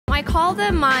I call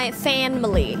them my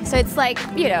FANmily. So it's like,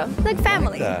 you know, like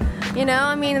family. I like that. You know,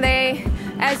 I mean, they,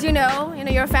 as you know,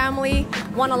 your family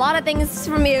want a lot of things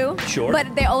from you. Sure.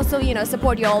 But they also, you know,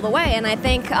 support you all the way, and I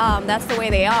think that's the way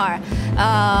they are.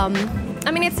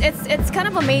 I mean, it's kind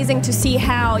of amazing to see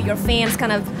how your fans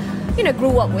kind of, you know,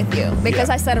 grew up with you, because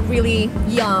I started really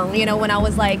young. You know, when I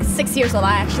was like 6 years old,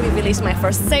 I actually released my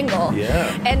first single.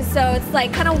 Yeah. And so it's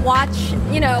like kind of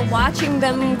watching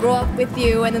them grow up with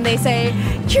you, and then they say,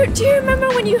 do you remember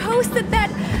when you hosted that,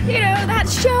 you know, that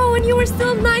show when you were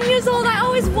still 9 years old? I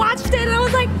always watched it, and I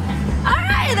was like, all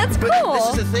right, that's cool.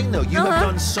 But this is the thing, though. You have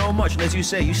done so much, and as you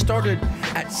say, you started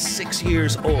at 6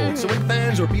 years old. So when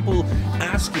fans or people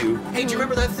ask you, "Hey, do you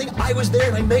remember that thing? I was there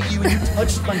and I met you and you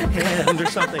touched my hand or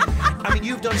something." I mean,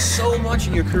 you've done so much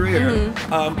in your career.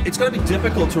 It's going to be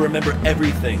difficult to remember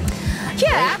everything.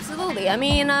 Yeah, right? absolutely. I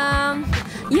mean,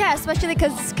 yeah, especially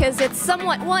because it's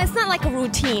somewhat, well, it's not like a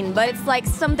routine, but it's like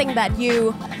something that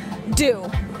you do.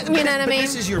 You know what I mean?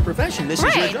 This is your profession. This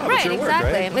is your job. Right, it's your work,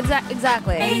 right? exactly.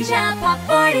 Exactly. Asia Pop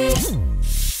 40.